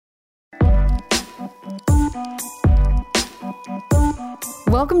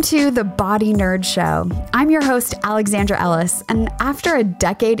Welcome to the Body Nerd Show. I'm your host, Alexandra Ellis, and after a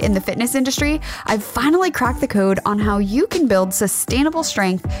decade in the fitness industry, I've finally cracked the code on how you can build sustainable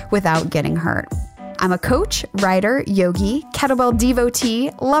strength without getting hurt. I'm a coach, writer, yogi, kettlebell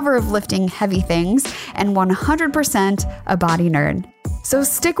devotee, lover of lifting heavy things, and 100% a body nerd. So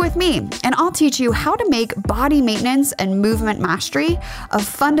stick with me, and I'll teach you how to make body maintenance and movement mastery a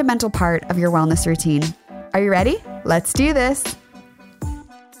fundamental part of your wellness routine. Are you ready? Let's do this.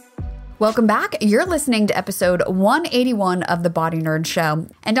 Welcome back. You're listening to episode 181 of the Body Nerd Show.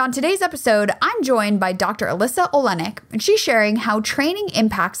 And on today's episode, I'm joined by Dr. Alyssa Olenick, and she's sharing how training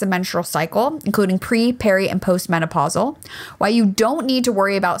impacts the menstrual cycle, including pre, peri, and postmenopausal, why you don't need to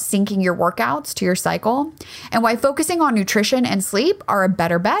worry about syncing your workouts to your cycle, and why focusing on nutrition and sleep are a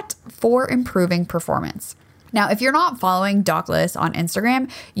better bet for improving performance. Now, if you're not following Doc Liz on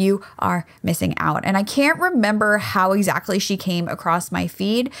Instagram, you are missing out. And I can't remember how exactly she came across my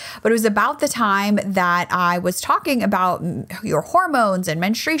feed, but it was about the time that I was talking about your hormones and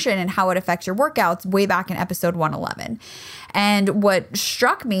menstruation and how it affects your workouts way back in episode 111. And what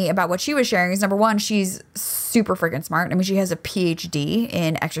struck me about what she was sharing is, number one, she's super freaking smart. I mean, she has a PhD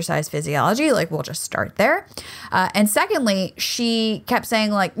in exercise physiology. Like, we'll just start there. And secondly, she kept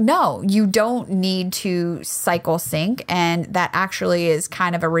saying, like, no, you don't need to cycle sync. And that actually is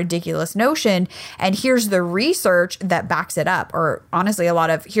kind of a ridiculous notion. And here's the research that backs it up. Or honestly,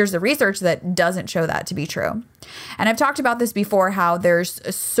 here's the research that doesn't show that to be true. And I've talked about this before, how there's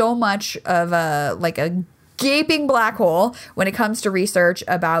so much of a gaping black hole when it comes to research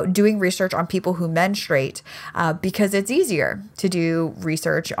about doing research on people who menstruate, because it's easier to do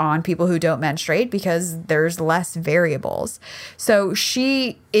research on people who don't menstruate because there's less variables. So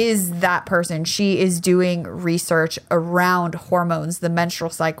she is that person. She is doing research around hormones, the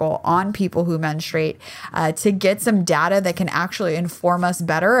menstrual cycle, on people who menstruate, to get some data that can actually inform us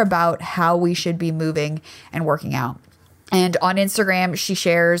better about how we should be moving and working out. And on Instagram, she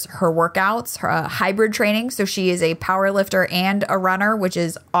shares her workouts, her hybrid training. So she is a power lifter and a runner, which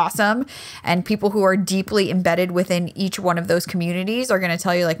is awesome. And people who are deeply embedded within each one of those communities are going to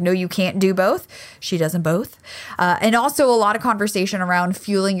tell you, like, no, you can't do both. She does them both. And also a lot of conversation around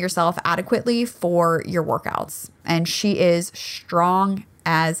fueling yourself adequately for your workouts. And she is strong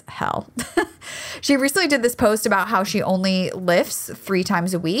as hell. She recently did this post about how she only lifts 3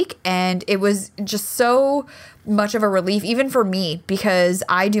 times a week. And it was just so much of a relief, even for me, because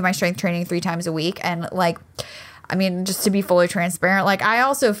I do my strength training 3 times a week. And just to be fully transparent, I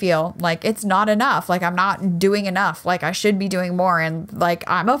also feel like it's not enough. I'm not doing enough. I should be doing more. And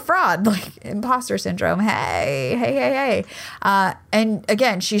I'm a fraud, imposter syndrome. Hey. And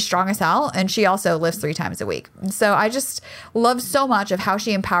again, she's strong as hell. And she also lifts 3 times a week. And so I just love so much of how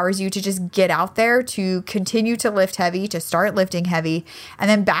she empowers you to just get out there, to continue to lift heavy, to start lifting heavy, and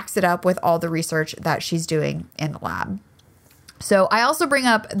then backs it up with all the research that she's doing in the lab. So I also bring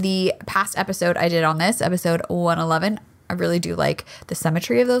up the past episode I did on this, episode 111. I really do like the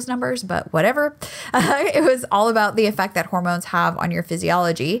symmetry of those numbers, but whatever. It was all about the effect that hormones have on your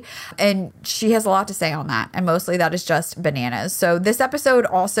physiology. And she has a lot to say on that. And mostly that is just bananas. So this episode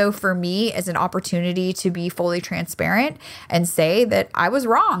also for me is an opportunity to be fully transparent and say that I was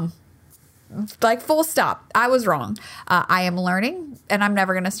wrong. Full stop. I was wrong. I am learning, and I'm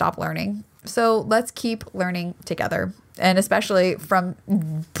never going to stop learning. So let's keep learning together. And especially from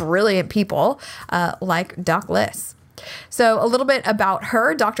brilliant people like Doc Liz. So a little bit about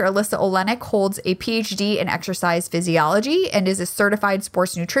her. Dr. Alyssa Olenick holds a PhD in exercise physiology and is a certified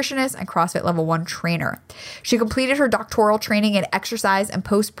sports nutritionist and CrossFit Level 1 trainer. She completed her doctoral training in exercise and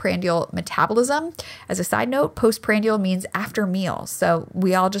postprandial metabolism. As a side note, postprandial means after meals. So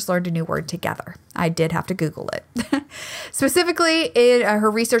we all just learned a new word together. I did have to Google it. Specifically, her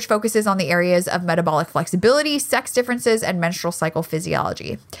research focuses on the areas of metabolic flexibility, sex differences, and menstrual cycle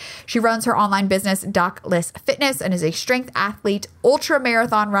physiology. She runs her online business, Doc Liz Fitness, and is a strength athlete, ultra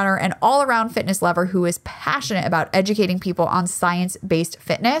marathon runner, and all-around fitness lover who is passionate about educating people on science-based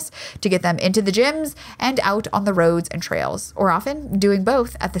fitness to get them into the gyms and out on the roads and trails, or often doing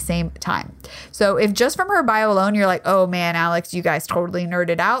both at the same time. So if just from her bio alone, you're like, oh man, Alex, you guys totally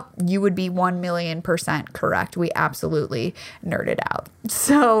nerded out, you would be 1,000,000% correct. We absolutely nerded out.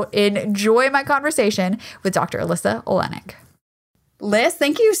 So enjoy my conversation with Dr. Alyssa Olenick. Liz,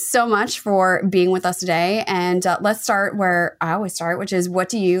 thank you so much for being with us today. And let's start where I always start, which is, what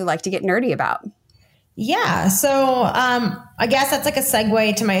do you like to get nerdy about? Yeah. So I guess that's like a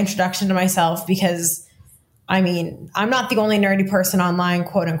segue to my introduction to myself, because I'm not the only nerdy person online,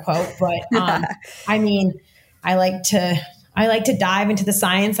 quote unquote, but I like to I like to dive into the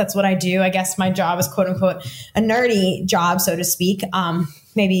science. That's what I do. I guess my job is quote unquote a nerdy job, so to speak.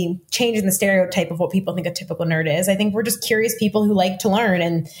 Maybe changing the stereotype of what people think a typical nerd is. I think we're just curious people who like to learn,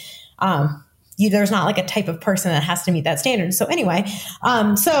 and there's not like a type of person that has to meet that standard. So anyway,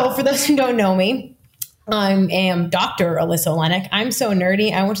 so for those who don't know me, I am Dr. Alyssa Olenick. I'm so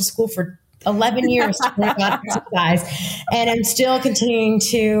nerdy. I went to school for 11 years to learn about exercise, and I'm still continuing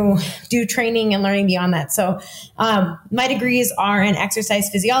to do training and learning beyond that. So my degrees are in exercise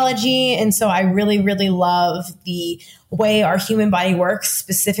physiology, and so I really, really love the way our human body works,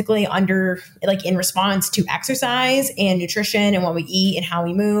 specifically in response to exercise and nutrition and what we eat and how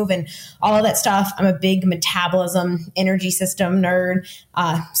we move and all of that stuff. I'm a big metabolism, energy system nerd.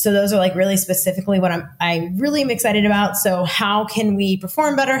 So those are like really specifically what I really am excited about. So how can we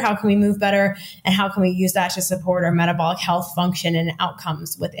perform better? How can we move better? And how can we use that to support our metabolic health function and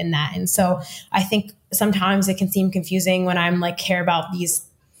outcomes within that? And so I think sometimes it can seem confusing when I'm like care about these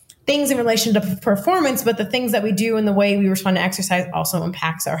things in relation to performance, but the things that we do and the way we respond to exercise also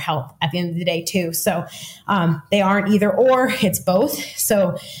impacts our health at the end of the day too. So they aren't either or, it's both.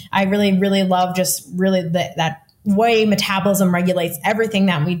 So I really, really love just really that way metabolism regulates everything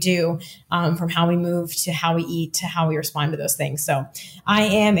that we do, from how we move to how we eat to how we respond to those things. So I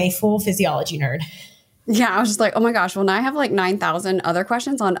am a full physiology nerd. Yeah, I was just like, oh my gosh, well, now I have like 9,000 other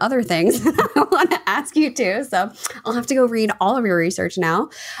questions on other things I want to ask you too. So I'll have to go read all of your research now.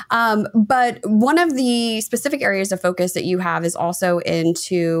 But one of the specific areas of focus that you have is also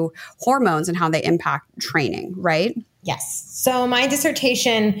into hormones and how they impact training, right? Yes. So my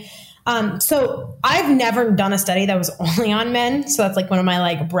dissertation, so I've never done a study that was only on men. So that's like one of my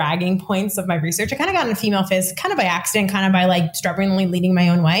like bragging points of my research. I kind of got into female phys kind of by accident, kind of by like stubbornly leading my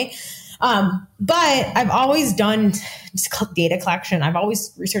own way. But I've always done data collection. I've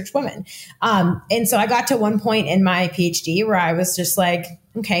always researched women. And so I got to one point in my PhD where I was just like,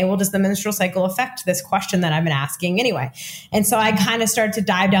 okay, well, does the menstrual cycle affect this question that I've been asking anyway? And so I kind of started to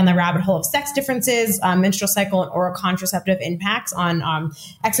dive down the rabbit hole of sex differences, menstrual cycle and oral contraceptive impacts on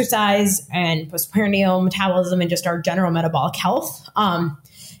exercise and postprandial metabolism and just our general metabolic health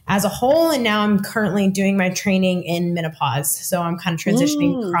as a whole. And now I'm currently doing my training in menopause. So I'm kind of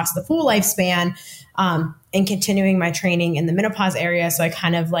transitioning across the full lifespan and continuing my training in the menopause area. So I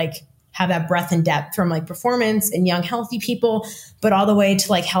kind of like have that breadth and depth from like performance in young, healthy people, but all the way to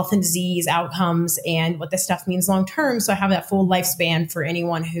like health and disease outcomes and what this stuff means long term. So I have that full lifespan for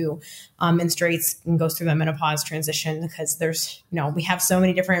anyone who menstruates and goes through the menopause transition, because there's, we have so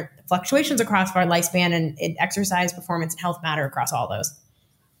many different fluctuations across our lifespan, and exercise, performance, and health matter across all those.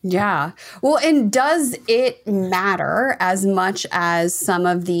 Yeah. Well, and does it matter as much as some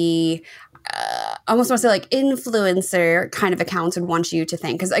of the almost want to say like influencer kind of accounts would want you to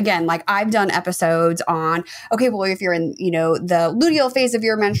think? Because again, like I've done episodes on, okay, well, if you're in, the luteal phase of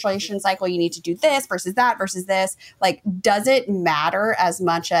your menstruation cycle, you need to do this versus that versus this. Like, does it matter as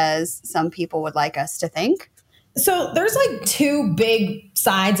much as some people would like us to think? So there's like two big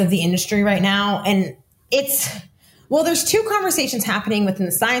sides of the industry right now. And there's two conversations happening within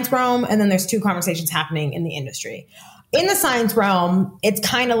the science realm, and then there's two conversations happening in the industry. In the science realm, it's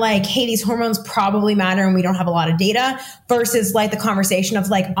kind of like, hey, these hormones probably matter and we don't have a lot of data, versus like the conversation of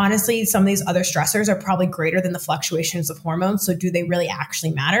like, honestly, some of these other stressors are probably greater than the fluctuations of hormones. So do they really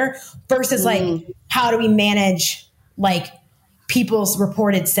actually matter? Versus like, how do we manage like people's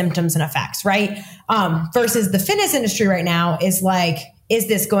reported symptoms and effects, right? Versus the fitness industry right now is like, is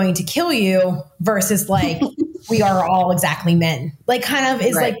this going to kill you? Versus like, we are all exactly men, like kind of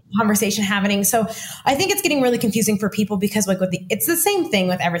is right. Like conversation happening. So I think it's getting really confusing for people, because like it's the same thing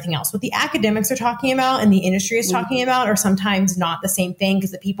with everything else. What the academics are talking about and the industry is talking about are sometimes not the same thing,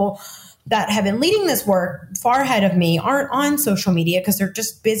 because the people that have been leading this work far ahead of me aren't on social media because they're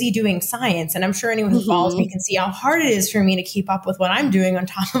just busy doing science. And I'm sure anyone who follows me can see how hard it is for me to keep up with what I'm doing on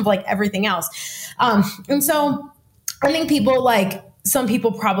top of like everything else. And so I think some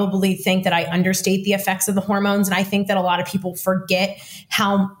people probably think that I understate the effects of the hormones. And I think that a lot of people forget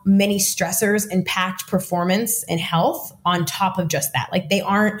how many stressors impact performance and health on top of just that. Like, they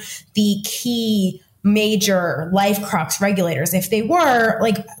aren't the key major life crux regulators. If they were,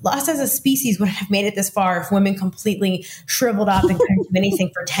 like, us as a species wouldn't have made it this far if women completely shriveled up and couldn't do anything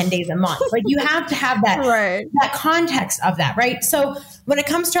for 10 days a month. Like, you have to have that, that context of that, right? So when it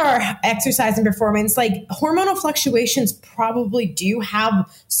comes to our exercise and performance, like, hormonal fluctuations probably do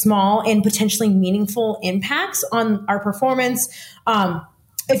have small and potentially meaningful impacts on our performance.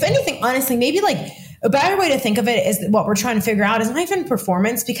 If anything, honestly, maybe like a better way to think of it is that what we're trying to figure out is not even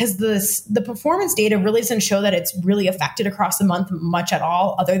performance, because the performance data really doesn't show that it's really affected across the month much at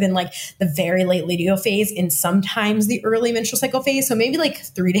all, other than like the very late luteal phase and sometimes the early menstrual cycle phase. So maybe like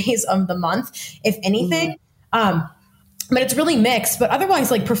 3 days of the month, if anything. But it's really mixed. But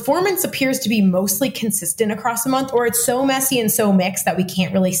otherwise, like performance appears to be mostly consistent across the month, or it's so messy and so mixed that we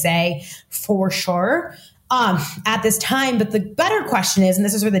can't really say for sure at this time. But the better question is, and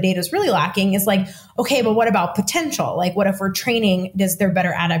this is where the data is really lacking, is like, okay, but what about potential? Like, what if we're training? Does there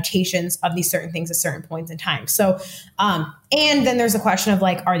better adaptations of these certain things at certain points in time? So, and then there's a question of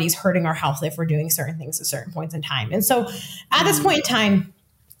like, are these hurting our health if we're doing certain things at certain points in time? And so at this point in time,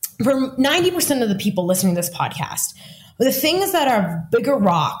 for 90% of the people listening to this podcast, the things that are bigger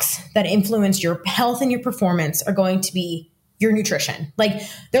rocks that influence your health and your performance are going to be your nutrition. Like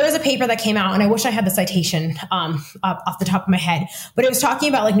there was a paper that came out, and I wish I had the citation off the top of my head, but it was talking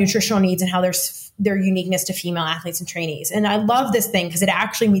about like nutritional needs and how there's their uniqueness to female athletes and trainees. And I love this thing because it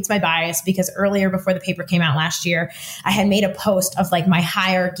actually meets my bias, because earlier before the paper came out last year, I had made a post of like my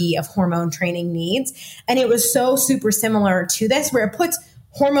hierarchy of hormone training needs. And it was so super similar to this, where it puts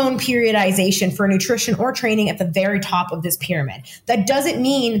hormone periodization for nutrition or training at the very top of this pyramid. That doesn't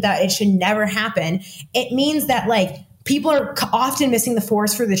mean that it should never happen. It means that like people are often missing the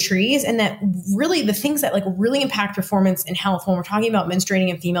forest for the trees, and that really the things that like really impact performance and health when we're talking about menstruating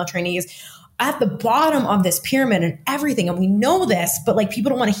and female trainees at the bottom of this pyramid and everything. And we know this, but like people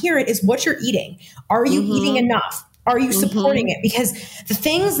don't want to hear it, is what you're eating. Are you eating enough? Are you supporting it? Because the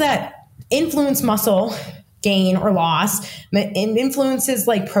things that influence muscle gain or loss, and influences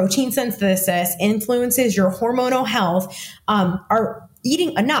like protein synthesis, influences your hormonal health, are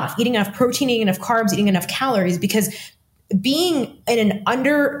eating enough protein, eating enough carbs, eating enough calories. Because being in an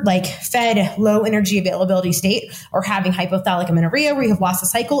under like fed low energy availability state, or having hypothalamic amenorrhea where you have lost the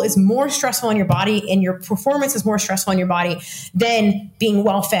cycle, is more stressful on your body, and your performance is more stressful on your body than being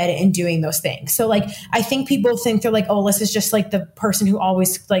well fed and doing those things. So like, I think people think they're like, oh, Alyssa is just like the person who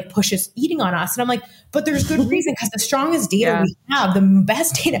always like pushes eating on us. And I'm like, but there's good reason, because the strongest data we have, the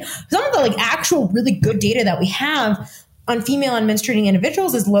best data, some of the like actual really good data that we have on female and menstruating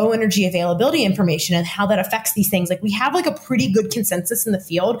individuals is low energy availability information and how that affects these things. Like we have like a pretty good consensus in the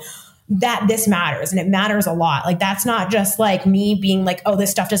field that this matters, and it matters a lot. Like that's not just like me being like, oh,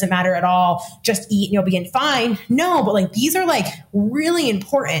 this stuff doesn't matter at all, just eat and you'll be fine. No, but like these are like really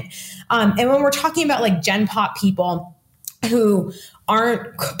important. And when we're talking about like Gen Pop people who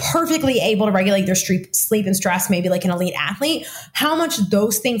aren't perfectly able to regulate their sleep and stress, maybe like an elite athlete, how much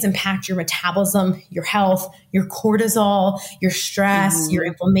those things impact your metabolism, your health, your cortisol, your stress, your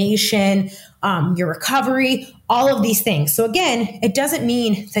inflammation, your recovery, all of these things. So again, it doesn't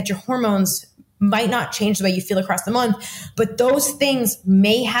mean that your hormones might not change the way you feel across the month, but those things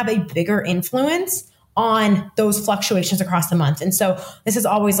may have a bigger influence on those fluctuations across the month. And so this is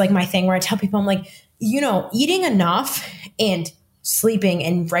always like my thing where I tell people, I'm like, you know, eating enough and sleeping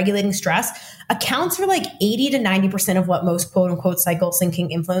and regulating stress accounts for like 80 to 90% of what most quote unquote cycle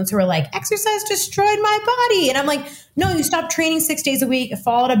syncing influencers are like, exercise destroyed my body. And I'm like, no, you stopped training 6 days a week,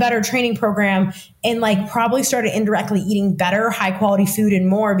 followed a better training program, and like probably started indirectly eating better, high quality food and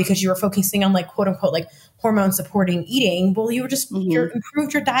more because you were focusing on like quote unquote like hormone supporting eating. Well, you were just, you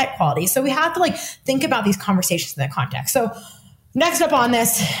improved your diet quality. So we have to like think about these conversations in that context. So next up on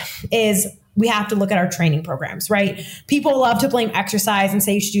this is we have to look at our training programs, right? People love to blame exercise and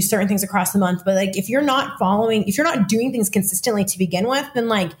say you should do certain things across the month. But like, if you're not doing things consistently to begin with, then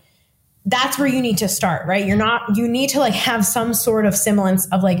like, that's where you need to start, right? You need to like have some sort of semblance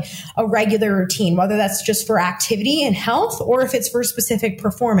of like a regular routine, whether that's just for activity and health or if it's for specific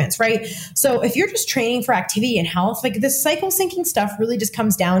performance, right? So if you're just training for activity and health, like this cycle syncing stuff really just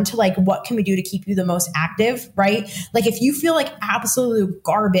comes down to like, what can we do to keep you the most active, right? Like if you feel like absolute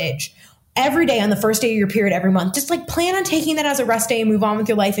garbage every day on the first day of your period every month, just like plan on taking that as a rest day and move on with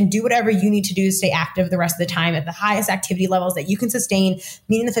your life and do whatever you need to do to stay active the rest of the time at the highest activity levels that you can sustain,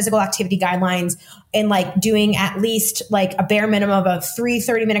 meeting the physical activity guidelines, and like doing at least like a bare minimum of 3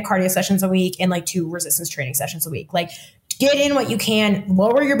 30-minute cardio sessions a week and like 2 resistance training sessions a week. Like get in what you can,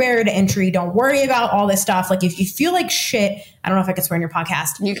 lower your barrier to entry. Don't worry about all this stuff. Like if you feel like shit, I don't know if I can swear in your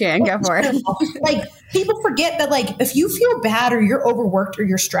podcast. You can, go for it. Like people forget that like if you feel bad or you're overworked or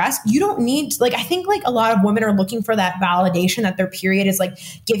you're stressed, you don't need like, I think like a lot of women are looking for that validation that their period is like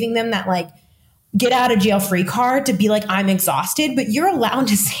giving them that like get out of jail free card to be like, I'm exhausted, but you're allowed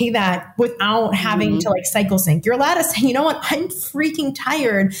to say that without having to like cycle sync. You're allowed to say, you know what, I'm freaking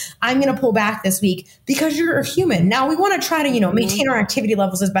tired. I'm going to pull back this week because you're a human. Now we want to try to, you know, maintain our activity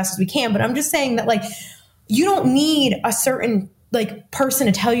levels as best as we can. But I'm just saying that like, you don't need a certain like person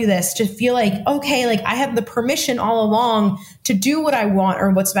to tell you this, to feel like, okay, like I have the permission all along to do what I want or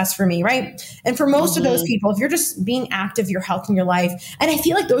what's best for me, right? And for most of those people, if you're just being active, your health in your life, and I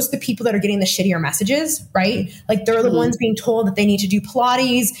feel like those are the people that are getting the shittier messages, right? Like they're the ones being told that they need to do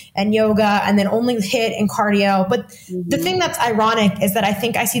Pilates and yoga and then only HIIT and cardio. But the thing that's ironic is that I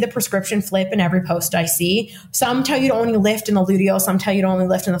think I see the prescription flip in every post I see. Some tell you to only lift in the luteal, some tell you to only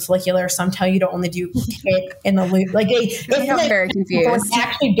lift in the follicular, some tell you to only do HIIT in the luteal. Like it's like, very confused. I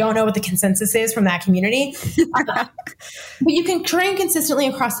actually don't know what the consensus is from that community. But you can train consistently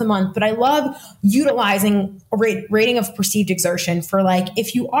across the month. But I love utilizing a rating of perceived exertion for like,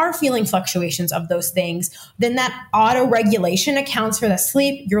 if you are feeling fluctuations of those things, then that auto regulation accounts for the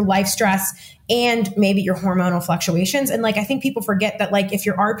sleep, your life stress, and maybe your hormonal fluctuations. And like, I think people forget that like, if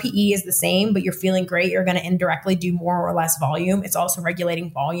your RPE is the same, but you're feeling great, you're going to indirectly do more or less volume. It's also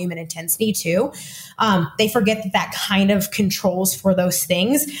regulating volume and intensity too. They forget that that kind of controls for those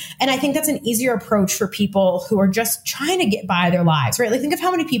things. And I think that's an easier approach for people who are just trying to get by their lives, right? Like think of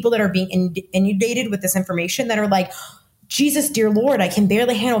how many people that are being inundated with this information that are like, Jesus, dear Lord, I can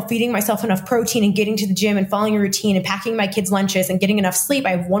barely handle feeding myself enough protein and getting to the gym and following a routine and packing my kids' lunches and getting enough sleep. I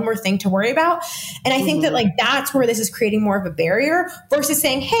have one more thing to worry about. And I think that like, that's where this is creating more of a barrier versus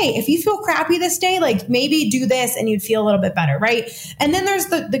saying, hey, if you feel crappy this day, like maybe do this and you'd feel a little bit better. Right. And then there's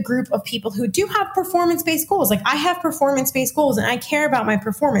the group of people who do have performance-based goals. Like I have performance-based goals and I care about my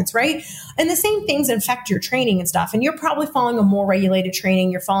performance. Right. And the same things affect your training and stuff. And you're probably following a more regulated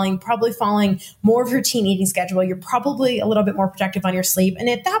training. You're probably following more of a routine eating schedule. You're probably a little bit more protective on your sleep. And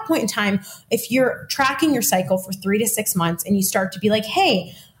at that point in time, if you're tracking your cycle for 3 to 6 months and you start to be like,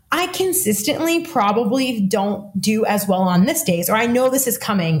 hey, I consistently probably don't do as well on this days, or I know this is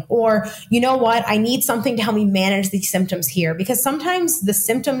coming, or you know what, I need something to help me manage these symptoms here. Because sometimes the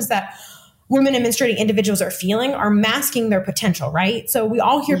symptoms that women and menstruating individuals are feeling are masking their potential, right? So we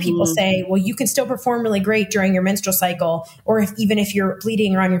all hear people say, well, you can still perform really great during your menstrual cycle, or even if you're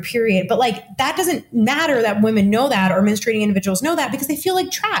bleeding or on your period. But like, that doesn't matter that women know that or menstruating individuals know that because they feel like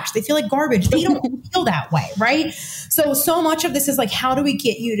trash. They feel like garbage. They don't feel that way, right? So much of this is like, how do we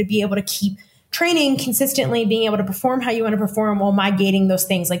get you to be able to keep training consistently, being able to perform how you want to perform while mitigating those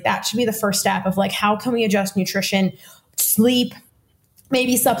things? Like that should be the first step of like, how can we adjust nutrition, sleep,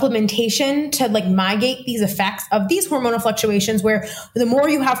 maybe supplementation to like mitigate these effects of these hormonal fluctuations, where the more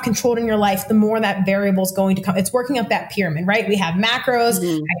you have controlled in your life, the more that variable is going to come. It's working up that pyramid, right? We have macros,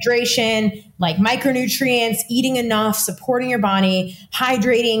 hydration, like micronutrients, eating enough, supporting your body,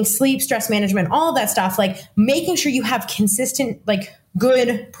 hydrating, sleep, stress management, all of that stuff, like making sure you have consistent, like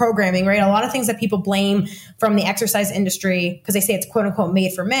good programming, right? A lot of things that people blame from the exercise industry because they say it's quote unquote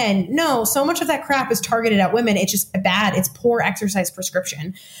made for men. No, so much of that crap is targeted at women. It's just bad. It's poor exercise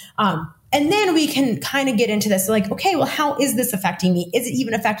prescription. And then we can kind of get into this like, okay, well, how is this affecting me? Is it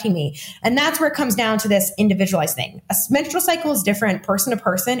even affecting me? And that's where it comes down to this individualized thing. A menstrual cycle is different person to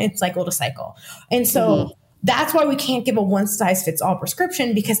person and cycle to cycle. And so that's why we can't give a one size fits all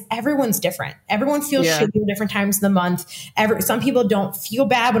prescription, because everyone's different. Everyone feels shitty at different times of the month. Some people don't feel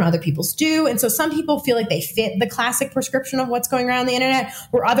bad when other people's do. And so some people feel like they fit the classic prescription of what's going around the internet,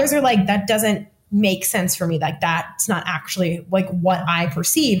 where others are like, that doesn't make sense for me. Like that's not actually like what I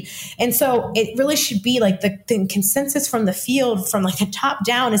perceive. And so it really should be like the consensus from the field, from like the top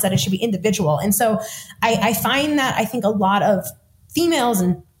down, is that it should be individual. And so I find that I think a lot of females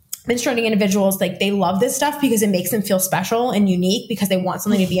and menstruating individuals, like they love this stuff because it makes them feel special and unique because they want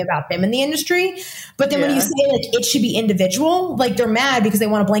something to be about them in the industry. But then when you say like it should be individual, like they're mad because they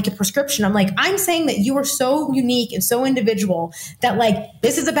want a blanket prescription. I'm like, I'm saying that you are so unique and so individual that like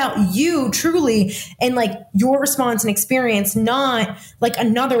this is about you truly and like your response and experience, not like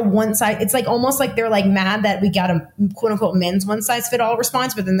another one size. It's like almost like they're like mad that we got a quote unquote men's one size fit all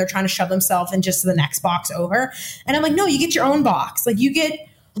response, but then they're trying to shove themselves in just the next box over. And I'm like, no, you get your own box. Like you get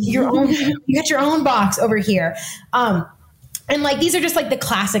your own box over here. And like, these are just like the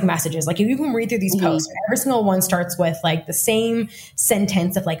classic messages. Like if you can read through these posts, every single one starts with like the same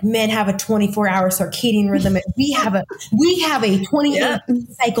sentence of like, men have a 24-hour circadian rhythm. And we have a 28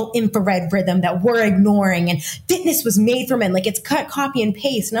 cycle infrared rhythm that we're ignoring. And fitness was made for men. Like it's cut, copy, and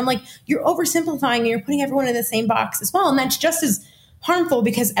paste. And I'm like, you're oversimplifying and you're putting everyone in the same box as well. And that's just as harmful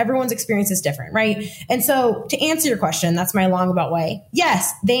because everyone's experience is different, right? And so to answer your question, that's my long about way.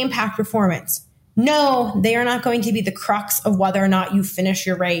 Yes, they impact performance. No, they are not going to be the crux of whether or not you finish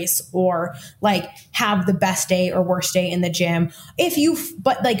your race or like have the best day or worst day in the gym.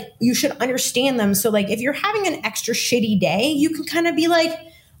 But like you should understand them. So like if you're having an extra shitty day, you can kind of be like,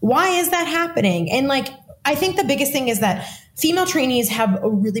 why is that happening? And like I think the biggest thing is that female trainees have a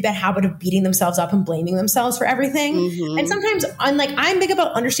really bad habit of beating themselves up and blaming themselves for everything. And sometimes I'm big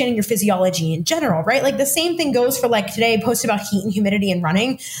about understanding your physiology in general, right? Like the same thing goes for like today I posted about heat and humidity and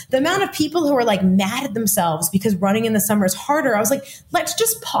running. The amount of people who are like mad at themselves because running in the summer is harder. I was like, let's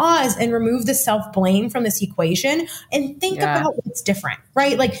just pause and remove the self-blame from this equation and think about what's different,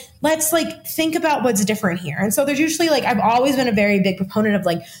 right? Like, let's like think about what's different here. And so there's usually like, I've always been a very big proponent of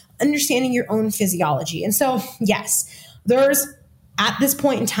like understanding your own physiology. And so yes, there's at this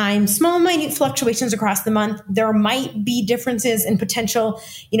point in time, small, minute fluctuations across the month. There might be differences in potential,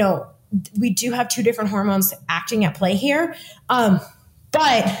 we do have two different hormones acting at play here.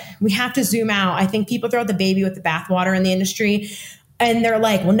 But we have to zoom out. I think people throw out the baby with the bathwater in the industry. And they're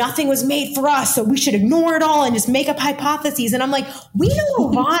like, well, nothing was made for us, so we should ignore it all and just make up hypotheses. And I'm like, we know a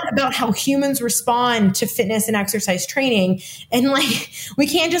lot about how humans respond to fitness and exercise training. And like, we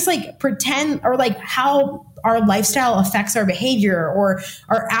can't just like pretend or like how our lifestyle affects our behavior or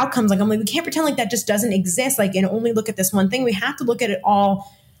our outcomes. Like, I'm like, we can't pretend like that just doesn't exist. Like, and only look at this one thing. We have to look at it all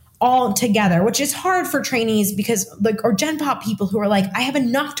together, which is hard for trainees because like, or Gen Pop people who are like, I have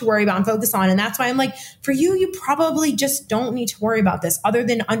enough to worry about and focus on. And that's why I'm like, for you, you probably just don't need to worry about this other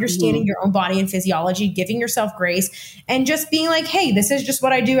than understanding your own body and physiology, giving yourself grace and just being like, hey, this is just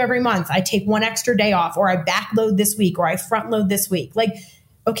what I do every month. I take one extra day off or I backload this week or I front load this week. Like,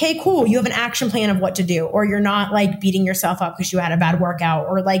 okay, cool. You have an action plan of what to do, or you're not like beating yourself up because you had a bad workout,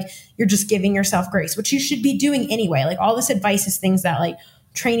 or like you're just giving yourself grace, which you should be doing anyway. Like all this advice is things that like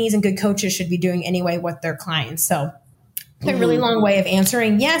trainees and good coaches should be doing anyway with their clients. So it's a really long way of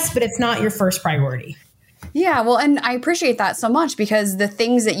answering yes, but it's not your first priority. Yeah, well, and I appreciate that so much because the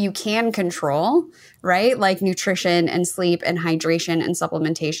things that you can control, right, like nutrition and sleep and hydration and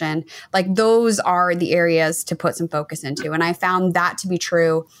supplementation, like those are the areas to put some focus into. And I found that to be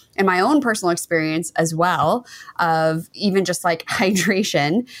true in my own personal experience as well, of even just like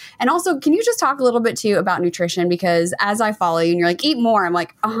hydration. And also, can you just talk a little bit too about nutrition? Because as I follow you and you're like, eat more, I'm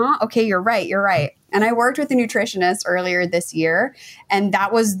like, okay, you're right. And I worked with a nutritionist earlier this year, and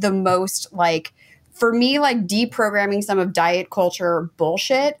that was the most like, for me, like deprogramming some of diet culture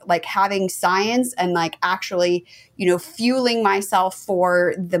bullshit, like having science and like actually, fueling myself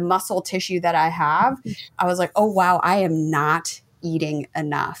for the muscle tissue that I have. I was like, oh, wow, I am not eating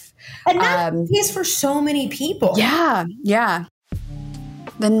enough. And that is for so many people. Yeah.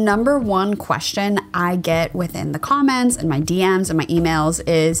 The number one question I get within the comments and my DMs and my emails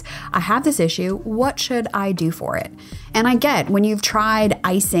is, I have this issue. What should I do for it? And I get when you've tried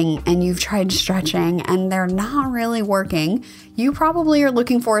icing and you've tried stretching and they're not really working, you probably are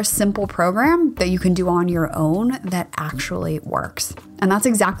looking for a simple program that you can do on your own that actually works. And that's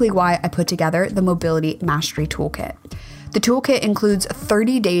exactly why I put together the Mobility Mastery Toolkit. The toolkit includes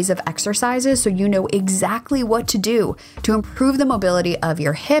 30 days of exercises so you know exactly what to do to improve the mobility of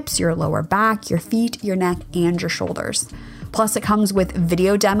your hips, your lower back, your feet, your neck, and your shoulders. Plus, it comes with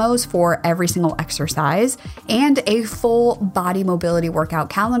video demos for every single exercise and a full body mobility workout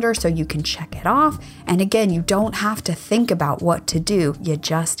calendar so you can check it off. And again, you don't have to think about what to do, you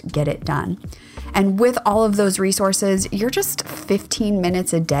just get it done. And with all of those resources, you're just 15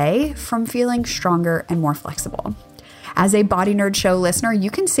 minutes a day from feeling stronger and more flexible. As a Body Nerd Show listener,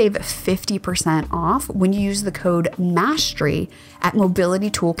 you can save 50% off when you use the code MASTERY at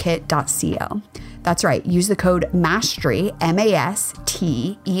mobilitytoolkit.co. That's right. Use the code MASTERY,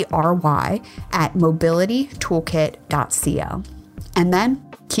 MASTERY, at mobilitytoolkit.co. And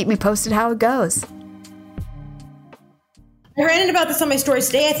then keep me posted how it goes. I ranted about this on my stories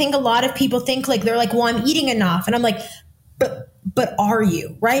today. I think a lot of people think like, they're like, well, I'm eating enough. And I'm like, but are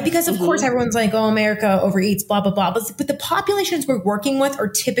you, right? Because of course everyone's like, oh, America overeats, blah, blah, blah. But the populations we're working with are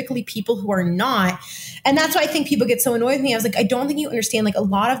typically people who are not. And that's why I think people get so annoyed with me. I was like, I don't think you understand like a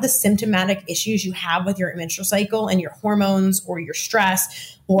lot of the symptomatic issues you have with your menstrual cycle and your hormones or your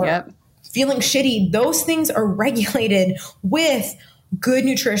stress or feeling shitty. Those things are regulated with good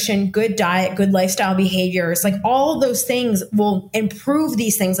nutrition, good diet, good lifestyle behaviors. Like all of those things will improve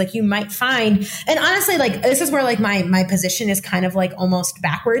these things. Like you might find, and honestly, like this is where like my position is kind of like almost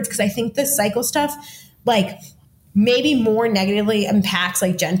backwards. Cause I think the cycle stuff, like maybe more negatively impacts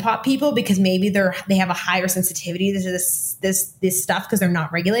like Gen Pop people because maybe they have a higher sensitivity to this stuff because they're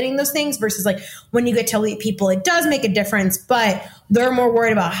not regulating those things versus like when you get to elite people, it does make a difference, but they're more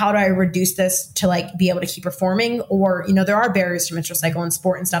worried about how do I reduce this to like be able to keep performing or, there are barriers to menstrual cycle and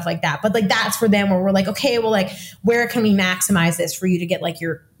sport and stuff like that. But like, that's for them where we're like, okay, well, like where can we maximize this for you to get like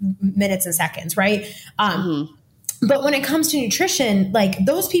your minutes and seconds, right? But when it comes to nutrition, like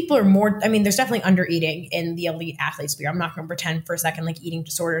those people are more, I mean, there's definitely under eating in the elite athlete sphere. I'm not going to pretend for a second like eating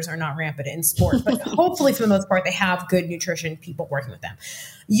disorders are not rampant in sport, but hopefully for the most part, they have good nutrition people working with them.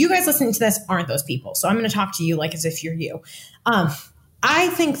 You guys listening to this aren't those people. So I'm going to talk to you like as if you're you. I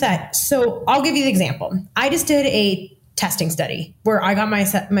think that, so I'll give you the example. I just did a testing study where I got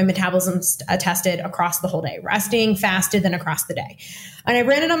my metabolism tested across the whole day, resting, fasted, then across the day. And I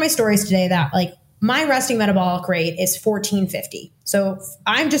ran it on my stories today that like, my resting metabolic rate is 1450. So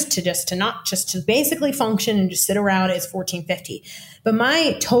I'm just to basically function and just sit around is 1450. But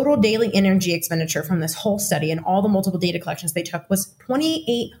my total daily energy expenditure from this whole study and all the multiple data collections they took was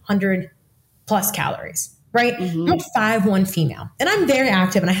 2,800 plus calories, right? I'm a 5'1" female and I'm very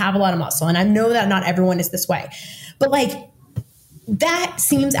active and I have a lot of muscle. And I know that not everyone is this way, but like, that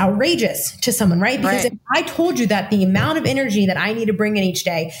seems outrageous to someone, right? Because if I told you that the amount of energy that I need to bring in each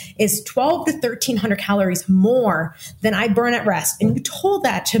day is 12 to 1,300 calories more than I burn at rest, and you told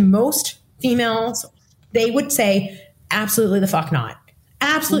that to most females, they would say, absolutely the fuck not.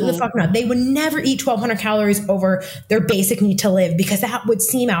 Absolutely the fuck not. They would never eat 1,200 calories over their basic need to live because that would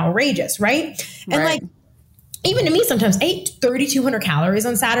seem outrageous, right? And like, even to me, sometimes I ate 3,200 calories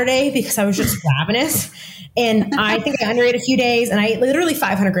on Saturday because I was just ravenous. And I think I underate a few days and I ate literally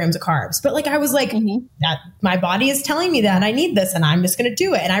 500 grams of carbs. But like, I was like, that my body is telling me that I need this and I'm just going to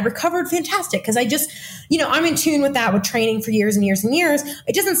do it. And I recovered fantastic because I just, I'm in tune with that with training for years and years and years.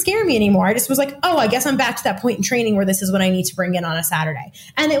 It doesn't scare me anymore. I just was like, oh, I guess I'm back to that point in training where this is what I need to bring in on a Saturday.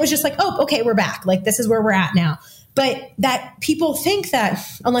 And it was just like, oh, okay, we're back. Like, this is where we're at now. But that people think that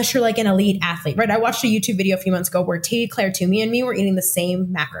unless you're like an elite athlete, right? I watched a YouTube video a few months ago where T. Claire Toomey and me were eating the same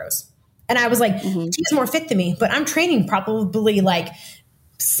macros. And I was like, T is more fit than me, but I'm training probably like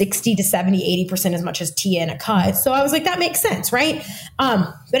 60 to 70, 80% as much as Tia in a cut. So I was like, that makes sense, right?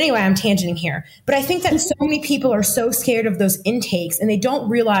 But anyway, I'm tangenting here. But I think that so many people are so scared of those intakes and they don't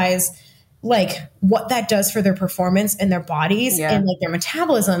realize like what that does for their performance and their bodies and like their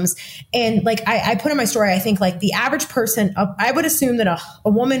metabolisms. And like I put in my story, I think like the average person, I would assume that a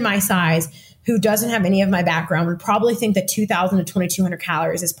woman my size who doesn't have any of my background would probably think that 2,000 to 2,200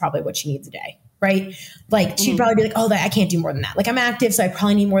 calories is probably what she needs a day, right? Like she'd probably be like, oh, I can't do more than that. Like I'm active, so I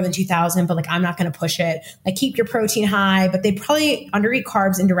probably need more than 2,000, but like I'm not going to push it. Like keep your protein high, but they probably undereat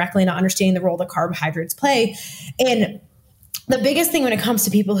carbs indirectly, not understanding the role that carbohydrates play. And the biggest thing when it comes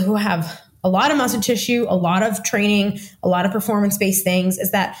to people who have a lot of muscle tissue, a lot of training, a lot of performance-based things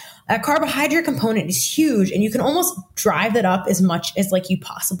is that a carbohydrate component is huge and you can almost drive that up as much as like you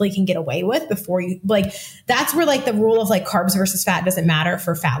possibly can get away with before you like, that's where like the rule of like carbs versus fat doesn't matter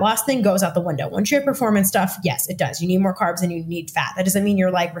for fat loss thing goes out the window. Once you have performance stuff, yes, it does. You need more carbs than you need fat. That doesn't mean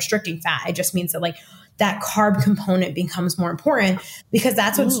you're like restricting fat. It just means that like that carb component becomes more important because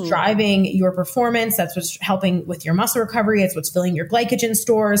that's what's driving your performance. That's what's helping with your muscle recovery. It's what's filling your glycogen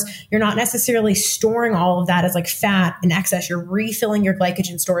stores. You're not necessarily storing all of that as like fat in excess. You're refilling your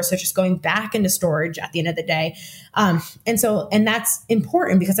glycogen stores. So it's just going back into storage at the end of the day. And that's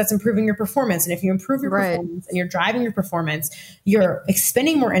important because that's improving your performance. And if you improve your performance and you're driving your performance, you're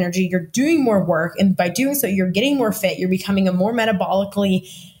expending more energy, you're doing more work. And by doing so, you're getting more fit. You're becoming a more metabolically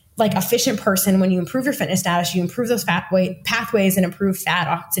like efficient person. When you improve your fitness status, you improve those pathways and improve fat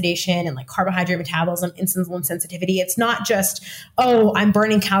oxidation and like carbohydrate metabolism, insulin sensitivity. It's not just, oh, I'm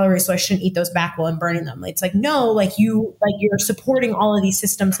burning calories, so I shouldn't eat those back while I'm burning them. It's like, no, you're supporting all of these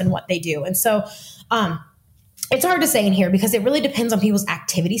systems and what they do. And so, it's hard to say in here because it really depends on people's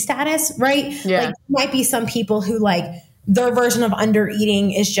activity status, right? Yeah. Like there might be some people who like their version of under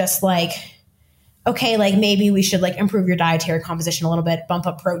eating is just like, okay, like maybe we should like improve your dietary composition a little bit, bump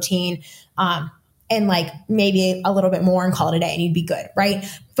up protein, and like maybe a little bit more and call it a day and you'd be good, right?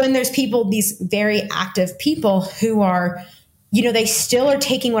 But then there's people, these very active people who are, they still are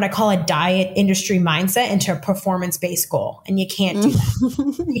taking what I call a diet industry mindset into a performance-based goal. And you can't do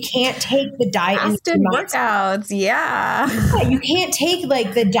that. You can't take the diet industry workouts. Yeah. You can't take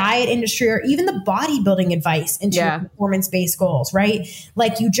like the diet industry or even the bodybuilding advice into your performance-based goals, right?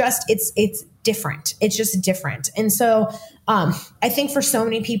 Like it's different. It's just different. And so I think for so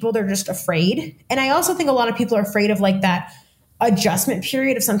many people, they're just afraid. And I also think a lot of people are afraid of like that adjustment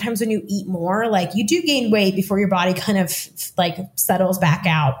period of sometimes when you eat more, like you do gain weight before your body kind of like settles back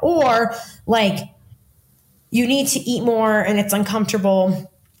out, or like you need to eat more and it's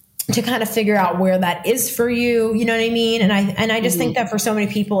uncomfortable to kind of figure out where that is for you. You know what I mean? And I just think that for so many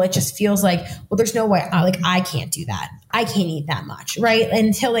people, it just feels like, well, there's no way, like I can't do that. I can't eat that much. Right.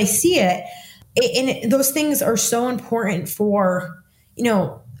 Until they see it. And those things are so important for,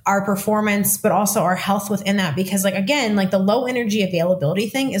 our performance, but also our health within that. Because like, again, like the low energy availability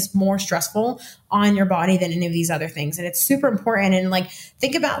thing is more stressful on your body than any of these other things. And it's super important. And like,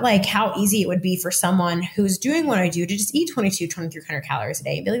 think about like how easy it would be for someone who's doing what I do to just eat 2,300 calories a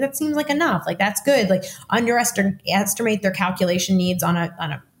day. And be like, that seems like enough. Like, that's good. Like underestimate their calculation needs on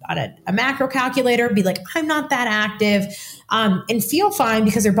a macro calculator, be like, I'm not that active, and feel fine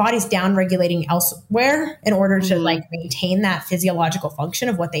because their body's down regulating elsewhere in order to like maintain that physiological function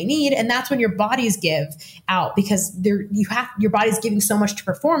of what they need. And that's when your bodies give out, because your body's giving so much to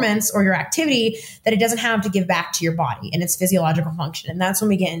performance or your activity that it doesn't have to give back to your body and its physiological function. And that's when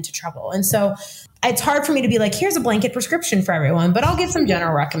we get into trouble. And so it's hard for me to be like, here's a blanket prescription for everyone, but I'll give some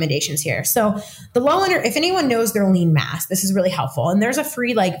general recommendations here. So if anyone knows their lean mass, this is really helpful. And there's a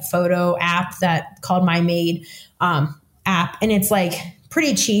free like photo app called My Maid app. And it's like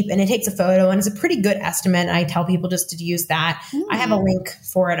pretty cheap and it takes a photo and it's a pretty good estimate. I tell people just to use that. I have a link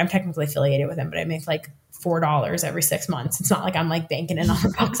for it. I'm technically affiliated with them, but I make like $4 every 6 months. It's not like I'm like banking in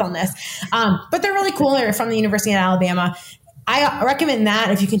 $100 on this. But they're really cool. They're from the University of Alabama. I recommend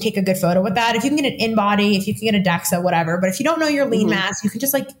that if you can take a good photo with that. If you can get an InBody, if you can get a DEXA, whatever. But if you don't know your lean mass, you can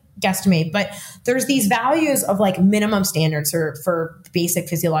just like guesstimate. But there's these values of like minimum standards for basic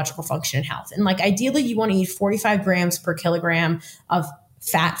physiological function and health. And like ideally you want to eat 45 grams per kilogram of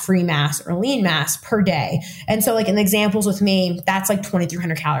fat-free mass or lean mass per day. And so like in the examples with me, that's like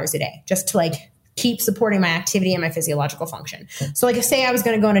 2,300 calories a day just to like keep supporting my activity and my physiological function. So like if say I was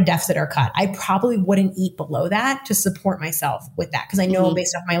going to go in a deficit or cut, I probably wouldn't eat below that to support myself with that. Cause I know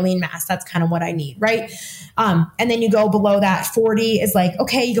based off my lean mass, that's kind of what I need. Right. And then you go below that 40 is like,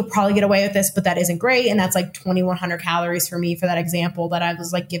 okay, you could probably get away with this, but that isn't great. And that's like 2,100 calories for me for that example that I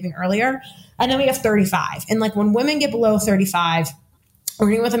was like giving earlier. And then we have 35. And like when women get below 35,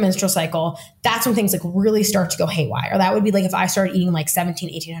 working with a menstrual cycle, that's when things like really start to go haywire. That would be like if I started eating like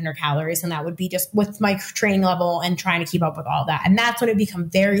 1,800 calories, and that would be just with my training level and trying to keep up with all that. And that's when it become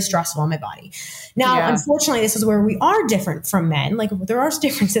very stressful on my body. Now, unfortunately, this is where we are different from men. Like there are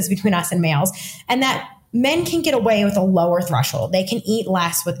differences between us and males, and that men can get away with a lower threshold. They can eat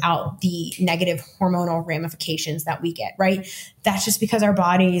less without the negative hormonal ramifications that we get, right? That's just because our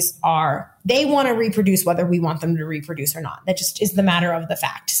bodies they want to reproduce whether we want them to reproduce or not. That just is the matter of the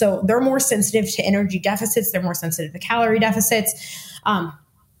fact. So they're more sensitive to energy deficits. They're more sensitive to calorie deficits.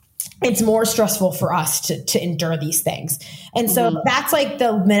 It's more stressful for us to endure these things. And so that's like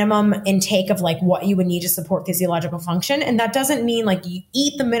the minimum intake of like what you would need to support physiological function. And that doesn't mean like you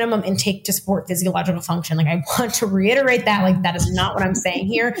eat the minimum intake to support physiological function. Like I want to reiterate that, like that is not what I'm saying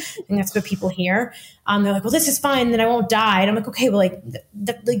here. And that's what people hear. They're like, well, this is fine. Then I won't die. And I'm like, okay, well, like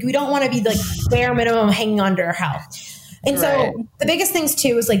we don't want to be like bare minimum hanging on to our health. And so the biggest things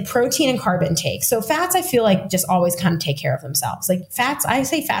too is like protein and carb intake. So fats, I feel like just always kind of take care of themselves. Like fats, I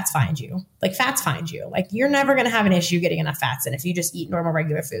say fats find you. Like fats find you. Like you're never going to have an issue getting enough fats in if you just eat normal,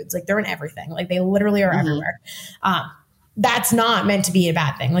 regular foods. Like they're in everything. Like they literally are everywhere. That's not meant to be a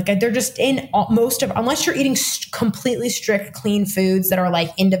bad thing. Like they're just in unless you're eating completely strict, clean foods that are like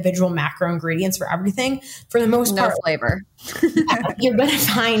individual macro ingredients for everything, for the most part, flavor. You're going to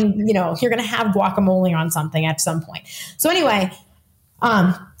find, you're going to have guacamole on something at some point. So anyway,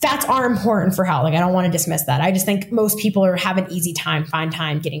 fats are important for health. Like I don't want to dismiss that. I just think most people have an easy time, find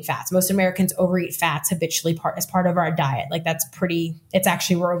time getting fats. Most Americans overeat fats habitually as part of our diet. Like it's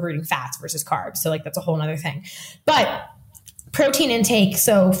actually we're overeating fats versus carbs. So like that's a whole nother thing. But protein intake.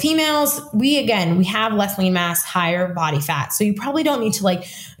 So females, we have less lean mass, higher body fat. So you probably don't need to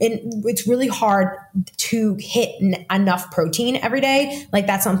it's really hard to hit enough protein every day. Like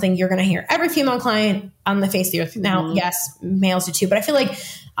that's something you're going to hear every female client on the face of the earth. Now, yes, males do too, but I feel like,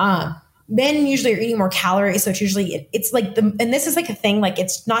 men usually are eating more calories. So it's usually, it's like and this is like a thing, like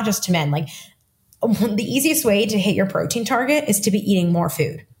it's not just to men, like the easiest way to hit your protein target is to be eating more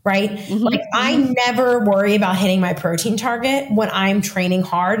food. Right? Like I never worry about hitting my protein target when I'm training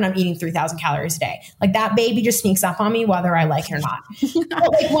hard and I'm eating 3,000 calories a day. Like that baby just sneaks up on me whether I like it or not.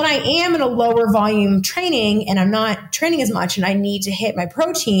 But like when I am in a lower volume training and I'm not training as much and I need to hit my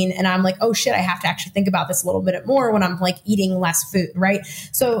protein and I'm like, oh shit, I have to actually think about this a little bit more when I'm like eating less food. Right?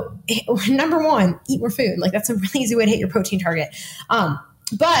 So number one, eat more food. Like that's a really easy way to hit your protein target.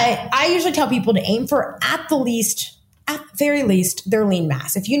 But I usually tell people to aim for at very least, their lean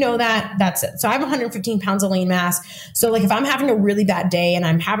mass. If you know that, that's it. So I have 115 pounds of lean mass. So like if I'm having a really bad day and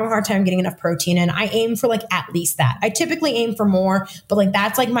I'm having a hard time getting enough protein in, I aim for like at least that. I typically aim for more, but like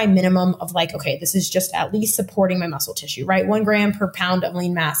that's like my minimum of like, okay, this is just at least supporting my muscle tissue, right? 1 gram per pound of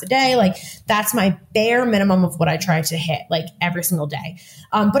lean mass a day. Like that's my bare minimum of what I try to hit like every single day.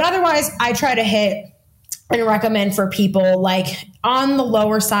 But otherwise I try to hit and recommend for people like on the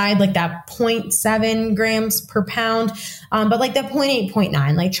lower side, like that 0.7 grams per pound, but like that 0.8,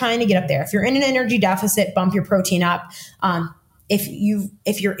 0.9, like trying to get up there. If you're in an energy deficit, bump your protein up.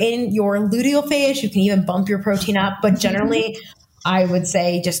 If you're in your luteal phase, you can even bump your protein up, but generally I would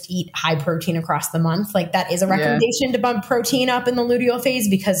say just eat high protein across the month. Like that is a recommendation to bump protein up in the luteal phase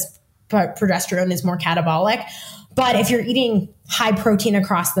because progesterone is more catabolic. But if you're eating high protein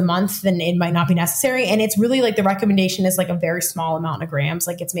across the month, then it might not be necessary. And it's really like the recommendation is like a very small amount of grams,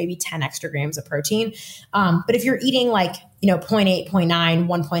 like it's maybe 10 extra grams of protein. But if you're eating like, 0.8, 0.9,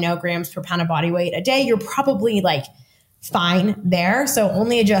 1.0 grams per pound of body weight a day, you're probably like fine there. So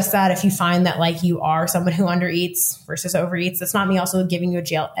only adjust that if you find that like you are someone who undereats versus overeats. That's not me also giving you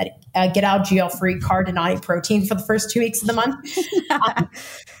a get out jail free card to not eat protein for the first 2 weeks of the month.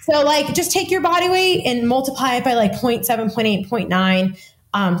 So like just take your body weight and multiply it by like 0.7, 0.8,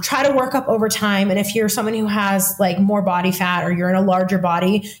 0.9. Try to work up over time. And if you're someone who has like more body fat or you're in a larger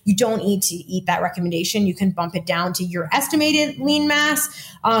body, you don't need to eat that recommendation. You can bump it down to your estimated lean mass.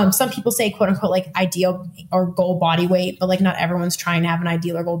 Some people say quote unquote like ideal or goal body weight, but like not everyone's trying to have an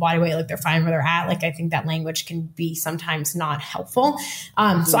ideal or goal body weight. Like they're fine where they're at. Like I think that language can be sometimes not helpful.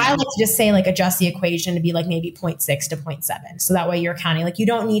 So I like to just say like adjust the equation to be like maybe 0.6 to 0.7. So that way you're counting, like you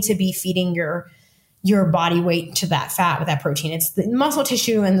don't need to be feeding your body weight to that fat with that protein. It's the muscle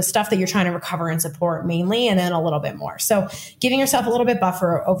tissue and the stuff that you're trying to recover and support mainly, and then a little bit more. So giving yourself a little bit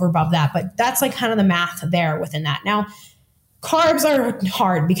buffer over above that, but that's like kind of the math there within that. Now, carbs are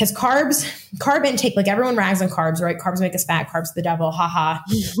hard because carb intake, like everyone rags on carbs, right? Carbs make us fat, carbs the devil, haha.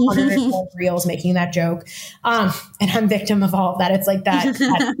 112 reels making that joke. And I'm victim of all of that. It's like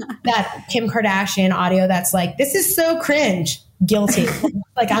that Kim Kardashian audio that's like, this is so cringe. Guilty.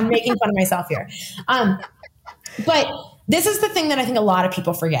 Like I'm making fun of myself here. But this is the thing that I think a lot of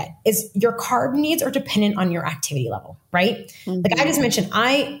people forget is your carb needs are dependent on your activity level, right? Like I just mentioned,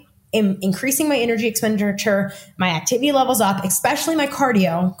 I am increasing my energy expenditure, my activity levels up, especially my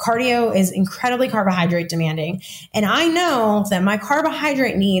cardio. Cardio is incredibly carbohydrate demanding. And I know that my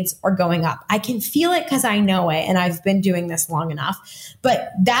carbohydrate needs are going up. I can feel it because I know it. And I've been doing this long enough,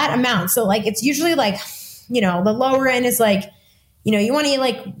 but that amount. So like, it's usually like, the lower end is like, you want to eat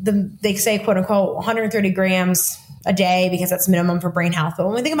like they say, quote unquote, 130 grams a day because that's minimum for brain health. But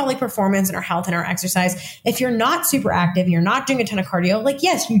when we think about like performance and our health and our exercise, if you're not super active, you're not doing a ton of cardio, like,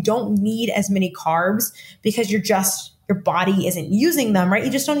 yes, you don't need as many carbs because your body isn't using them, right? You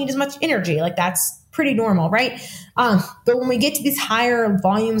just don't need as much energy. Like that's pretty normal, right? But when we get to these higher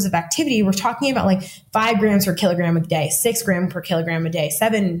volumes of activity, we're talking about like 5 grams per kilogram a day, 6 grams per kilogram a day,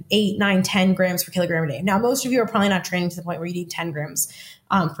 7, 8, 9, 10 grams per kilogram a day. Now, most of you are probably not training to the point where you need 10 grams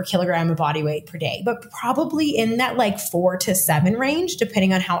per kilogram of body weight per day, but probably in that like 4 to 7 range,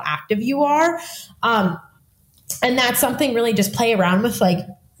 depending on how active you are. And that's something really just play around with, like,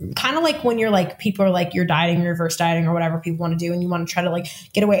 kind of like when you're like, people are like, you're dieting, reverse dieting or whatever people want to do. And you want to try to like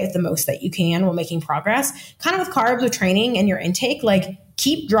get away with the most that you can while making progress. Kind of with carbs, with training and your intake, like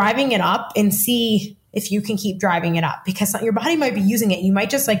keep driving it up and see if you can keep driving it up because your body might be using it. You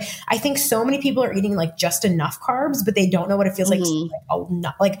might just like, I think so many people are eating like just enough carbs, but they don't know what it feels like to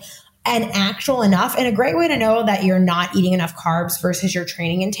like an actual enough. And a great way to know that you're not eating enough carbs versus your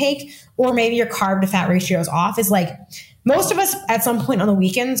training intake, or maybe your carb to fat ratio is off, is like, most of us at some point on the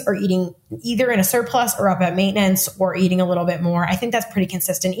weekends are eating either in a surplus or up at maintenance or eating a little bit more. I think that's pretty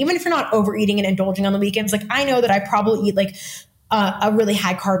consistent. Even if you're not overeating and indulging on the weekends, like I know that I probably eat like a really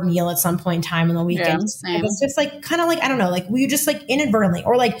high carb meal at some point in time on the weekends. Yeah, it's just like, kind of like, I don't know, like you just like inadvertently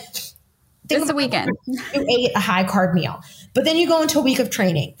or like it's the weekend. You ate a high carb meal, but then you go into a week of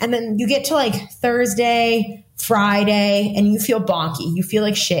training and then you get to like Thursday, Friday, and you feel bonky. You feel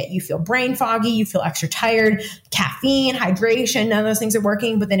like shit. You feel brain foggy. You feel extra tired. Caffeine, hydration, none of those things are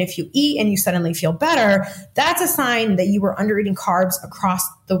working. But then if you eat and you suddenly feel better, that's a sign that you were under eating carbs across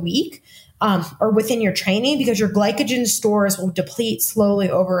the week. Or within your training, because your glycogen stores will deplete slowly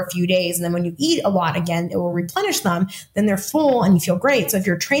over a few days. And then when you eat a lot again, it will replenish them. Then they're full and you feel great. So if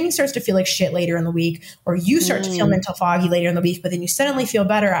your training starts to feel like shit later in the week, or you start to feel mental foggy later in the week, but then you suddenly feel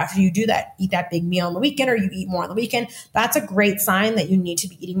better after you do that, eat that big meal on the weekend, or you eat more on the weekend, that's a great sign that you need to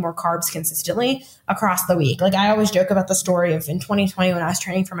be eating more carbs consistently across the week. Like I always joke about the story of in 2020 when I was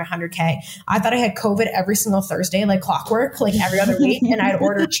training for my 100K, I thought I had COVID every single Thursday, like clockwork, like every other week. And I'd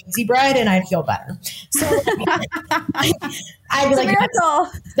order cheesy bread and I'd feel better. So I'd be like, miracle.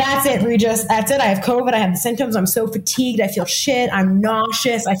 that's it, Regis. That's it. I have COVID. I have the symptoms. I'm so fatigued. I feel shit. I'm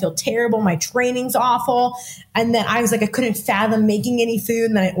nauseous. I feel terrible. My training's awful. And then I was like, I couldn't fathom making any food.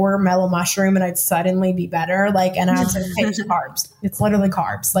 And then I'd order mellow mushroom and I'd suddenly be better. Like, and I was like, hey, it's carbs. It's literally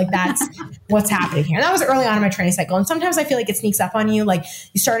carbs. Like that's what's happening here. And that was early on in my training cycle. And sometimes I feel like it sneaks up on you. Like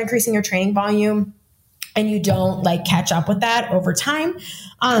you start increasing your training volume and you don't like catch up with that over time.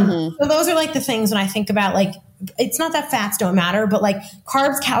 So those are like the things when I think about like, it's not that fats don't matter, but like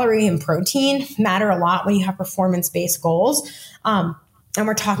carbs, calorie, and protein matter a lot when you have performance-based goals. And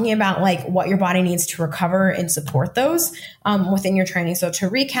we're talking about like what your body needs to recover and support those within your training. So to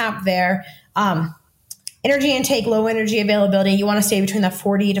recap there, energy intake, low energy availability, you want to stay between that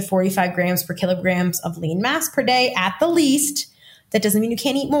 40 to 45 grams per kilograms of lean mass per day at the least. That doesn't mean you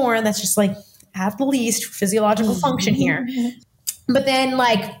can't eat more. That's just like at the least physiological function here. But then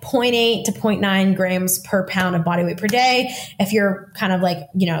like 0.8 to 0.9 grams per pound of body weight per day. If you're kind of like,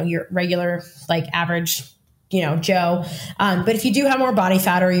 your regular, like average, Joe. But if you do have more body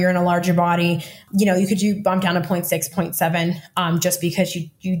fat or you're in a larger body, you could bump down to 0.6, 0.7, just because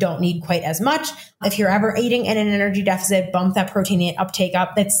you don't need quite as much. If you're ever eating in an energy deficit, bump that protein uptake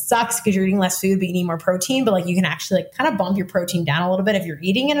up. That sucks because you're eating less food, but you need more protein. But like you can actually like kind of bump your protein down a little bit if you're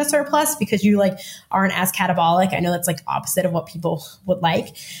eating in a surplus because you like aren't as catabolic. I know that's like opposite of what people would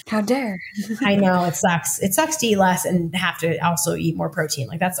like. How dare. I know it sucks. It sucks to eat less and have to also eat more protein.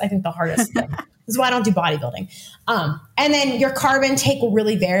 Like that's, I think, the hardest thing. This is why I don't do bodybuilding. And then your carb intake will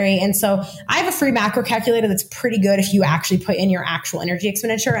really vary. And so I have a free macro calculator that's pretty good if you actually put in your actual energy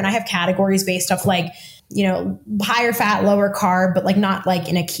expenditure. And I have categories based off like, higher fat, lower carb, but like not like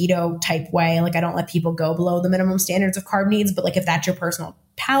in a keto type way. Like I don't let people go below the minimum standards of carb needs, but like if that's your personal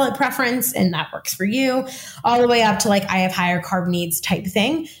palate preference and that works for you, all the way up to like I have higher carb needs type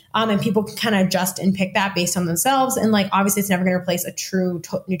thing. And people can kind of adjust and pick that based on themselves. And like, obviously it's never going to replace a true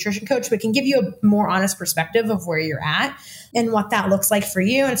nutrition coach, but it can give you a more honest perspective of where you're at and what that looks like for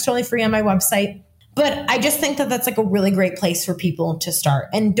you. And it's totally free on my website. But I just think that that's like a really great place for people to start.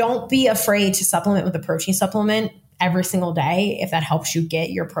 And don't be afraid to supplement with a protein supplement every single day if that helps you get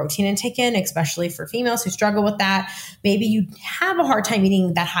your protein intake in, especially for females who struggle with that. Maybe you have a hard time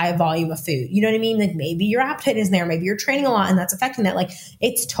eating that high volume of food. You know what I mean? Like maybe your appetite is there, maybe you're training a lot and that's affecting that. Like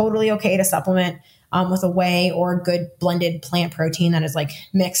it's totally okay to supplement with a whey or a good blended plant protein that is like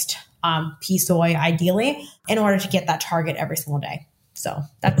mixed pea soy ideally in order to get that target every single day. So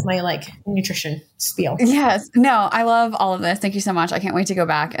that's my like nutrition spiel. Yes. No, I love all of this. Thank you so much. I can't wait to go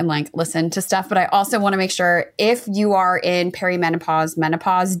back and like listen to stuff. But I also want to make sure if you are in perimenopause,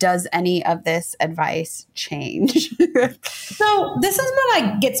 menopause, does any of this advice change? So this is what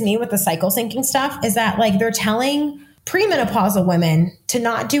like gets me with the cycle syncing stuff is that like they're telling premenopausal women to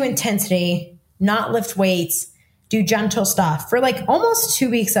not do intensity, not lift weights, do gentle stuff for like almost 2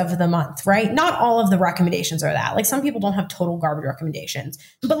 weeks of the month, right? Not all of the recommendations are that. Like some people don't have total garbage recommendations,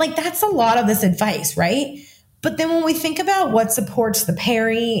 but like that's a lot of this advice, right? But then when we think about what supports the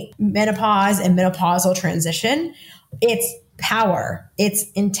perimenopause and menopausal transition, it's power,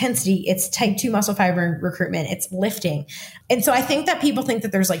 it's intensity, it's type 2 muscle fiber recruitment, it's lifting. And so I think that people think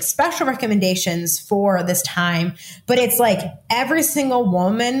that there's like special recommendations for this time, but it's like every single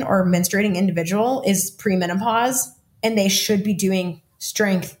woman or menstruating individual is premenopause and they should be doing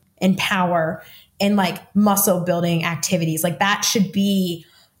strength and power and like muscle building activities. Like that should be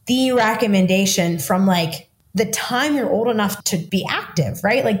the recommendation from like the time you're old enough to be active,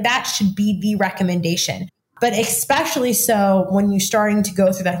 right? Like that should be the recommendation. But especially so when you're starting to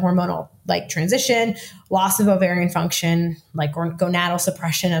go through that hormonal like transition, loss of ovarian function, like gonadal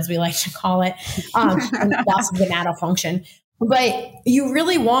suppression, as we like to call it, loss of gonadal function. But you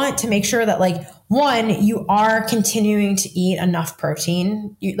really want to make sure that like, one, you are continuing to eat enough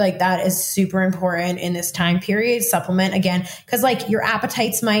protein. Like that is super important in this time period. Supplement again, because like your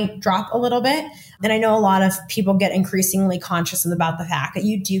appetites might drop a little bit. And I know a lot of people get increasingly conscious about the fact that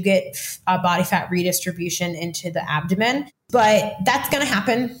you do get body fat redistribution into the abdomen, but that's going to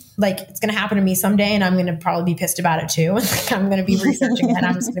happen. Like it's going to happen to me someday and I'm going to probably be pissed about it too. Like, I'm going to be researching it and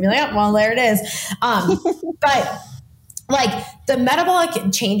I'm just going to be like, oh, well, there it is. But like the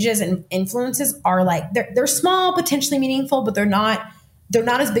metabolic changes and influences are like, they're small, potentially meaningful, but they're not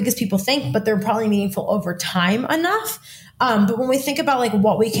as big as people think, but they're probably meaningful over time enough. But when we think about like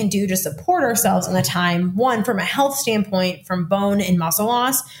what we can do to support ourselves in the time, one, from a health standpoint, from bone and muscle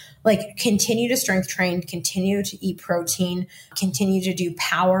loss, like continue to strength train, continue to eat protein, continue to do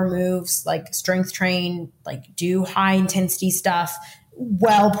power moves, like strength train, like do high intensity stuff,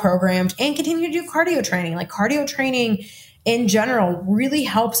 well programmed, and continue to do cardio training. Like cardio training in general really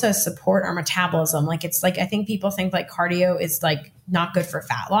helps us support our metabolism. Like it's like, I think people think like cardio is like not good for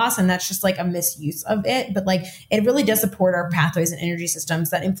fat loss, and that's just like a misuse of it. But like it really does support our pathways and energy systems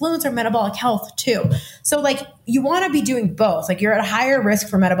that influence our metabolic health too. So like you want to be doing both. Like you're at a higher risk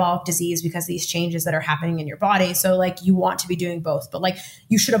for metabolic disease because of these changes that are happening in your body. So like you want to be doing both, but like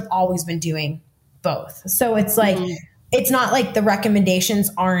you should have always been doing both. So it's like, it's not like the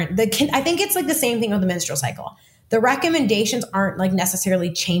recommendations aren't I think it's like the same thing with the menstrual cycle. The recommendations aren't like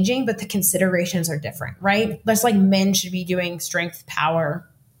necessarily changing, but the considerations are different, right? There's like men should be doing strength, power,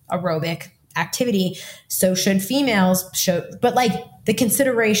 aerobic activity. So should females but like the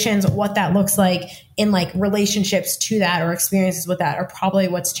considerations, what that looks like in like relationships to that or experiences with that are probably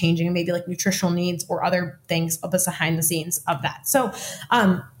what's changing, and maybe like nutritional needs or other things behind the scenes of that. So,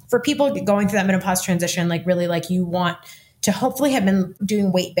 for people going through that menopause transition, like really like you want to hopefully have been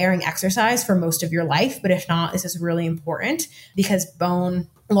doing weight bearing exercise for most of your life. But if not, this is really important because bone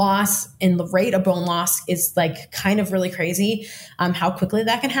loss and the rate of bone loss is like kind of really crazy, how quickly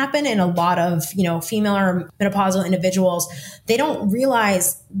that can happen. And a lot of, female or menopausal individuals, they don't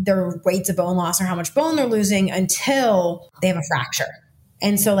realize their rates of bone loss or how much bone they're losing until they have a fracture.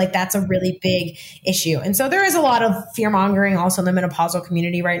 And so like, that's a really big issue. And so there is a lot of fear mongering also in the menopausal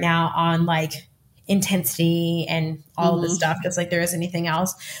community right now on like intensity and all of this stuff, just like there is anything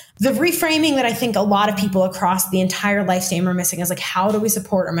else. The reframing that I think a lot of people across the entire lifespan are missing is like, how do we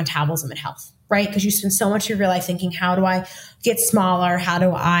support our metabolism and health, right? Because you spend so much of your life thinking, how do I get smaller? How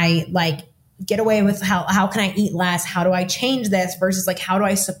do I like get away with how can I eat less? How do I change this versus like, how do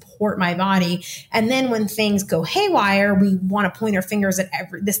I support my body? And then when things go haywire, we want to point our fingers at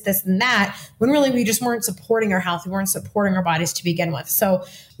this and that, when really we just weren't supporting our health. We weren't supporting our bodies to begin with. So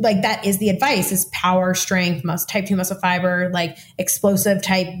like that is the advice is power, strength, type 2 muscle fiber, like explosive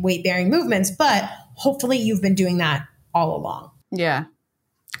type weight bearing movements. But hopefully you've been doing that all along. Yeah.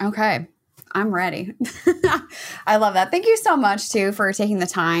 Okay. I'm ready. I love that. Thank you so much too for taking the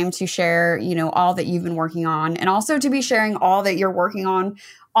time to share, all that you've been working on, and also to be sharing all that you're working on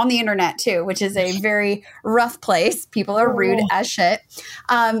the internet too, which is a very rough place. People are rude as shit. So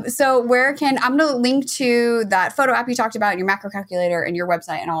I'm going to link to that photo app you talked about, your macro calculator and your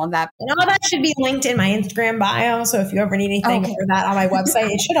website and all of that. And all that should be linked in my Instagram bio. So if you ever need anything for that on my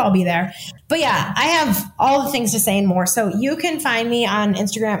website, it should all be there. But yeah, I have all the things to say and more. So you can find me on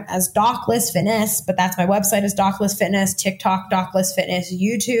Instagram as Doc Liz Fitness, but that's my website is Doc Liz Fitness, TikTok, Doc Liz Fitness,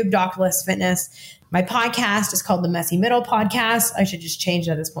 YouTube, Doc Liz Fitness. My podcast is called the Messy Middle Podcast. I should just change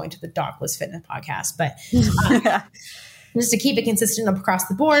it at this point to the Doc Liz Fitness Podcast, but just to keep it consistent across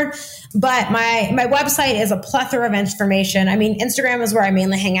the board. But my website is a plethora of information. I mean, Instagram is where I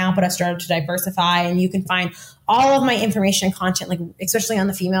mainly hang out, but I've started to diversify, and you can find all of my information and content, like especially on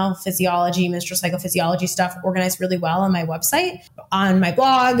the female physiology, menstrual cycle physiology stuff, organized really well on my website, on my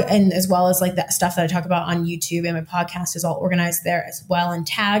blog, and as well as like that stuff that I talk about on YouTube, and my podcast is all organized there as well in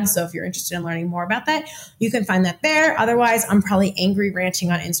tags. So if you're interested in learning more about that, you can find that there. Otherwise, I'm probably angry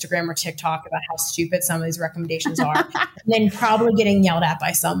ranting on Instagram or TikTok about how stupid some of these recommendations are, and then probably getting yelled at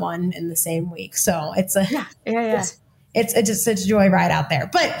by someone in the same week. So it's it's just a joyride out there.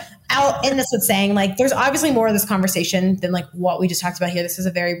 But I'll end this with saying, like, there's obviously more of this conversation than like what we just talked about here. This is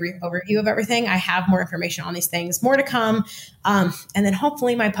a very brief overview of everything. I have more information on these things, more to come. And then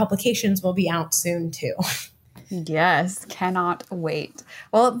hopefully my publications will be out soon too. Yes, cannot wait.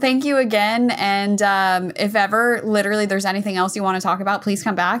 Well, thank you again. And if ever, literally, there's anything else you want to talk about, please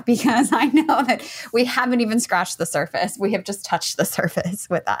come back, because I know that we haven't even scratched the surface. We have just touched the surface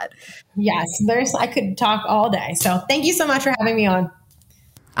with that. Yes, I could talk all day. So thank you so much for having me on.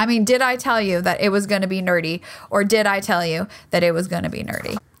 I mean, did I tell you that it was going to be nerdy, or did I tell you that it was going to be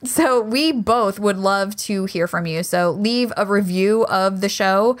nerdy? So we both would love to hear from you. So leave a review of the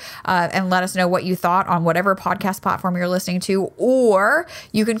show and let us know what you thought on whatever podcast platform you're listening to, or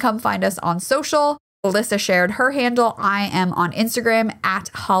you can come find us on social. Alyssa shared her handle. I am on Instagram at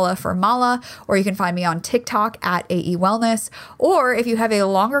Hala for Mala, or you can find me on TikTok at AE Wellness. Or if you have a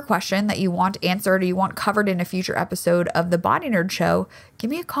longer question that you want answered or you want covered in a future episode of The Body Nerd Show,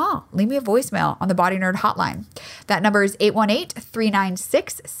 give me a call. Leave me a voicemail on the Body Nerd hotline. That number is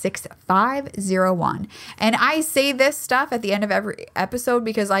 818-396-6501. And I say this stuff at the end of every episode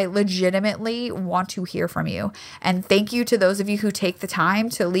because I legitimately want to hear from you. And thank you to those of you who take the time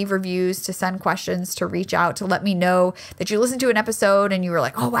to leave reviews, to send questions, to reach out, to let me know that you listened to an episode and you were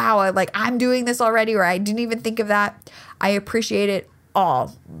like, oh, wow, I'm doing this already, or I didn't even think of that. I appreciate it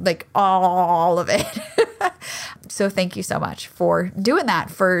all of it. So thank you so much for doing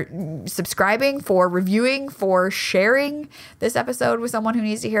that, for subscribing, for reviewing, for sharing this episode with someone who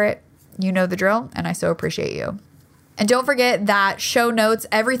needs to hear it. You know the drill, and I so appreciate you. And don't forget that show notes,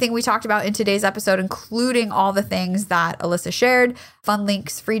 everything we talked about in today's episode, including all the things that Alyssa shared, fun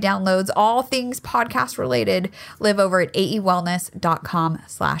links, free downloads, all things podcast related, live over at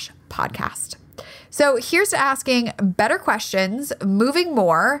aewellness.com/podcast. So here's to asking better questions, moving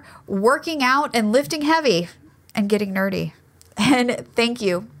more, working out and lifting heavy, and getting nerdy. And thank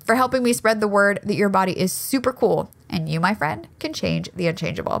you for helping me spread the word that your body is super cool and you, my friend, can change the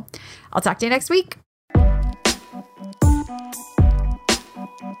unchangeable. I'll talk to you next week.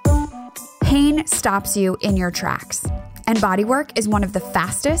 Pain stops you in your tracks, and bodywork is one of the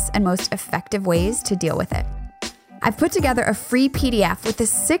fastest and most effective ways to deal with it. I've put together a free PDF with the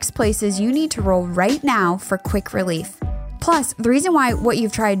 6 places you need to roll right now for quick relief. Plus, the reason why what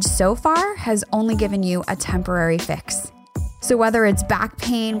you've tried so far has only given you a temporary fix. So whether it's back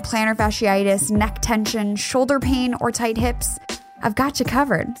pain, plantar fasciitis, neck tension, shoulder pain, or tight hips, I've got you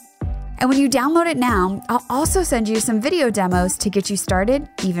covered. And when you download it now, I'll also send you some video demos to get you started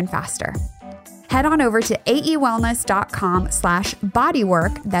even faster. Head on over to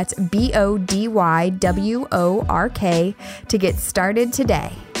aewellness.com/bodywork, that's BODYWORK, to get started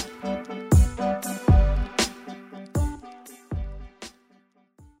today.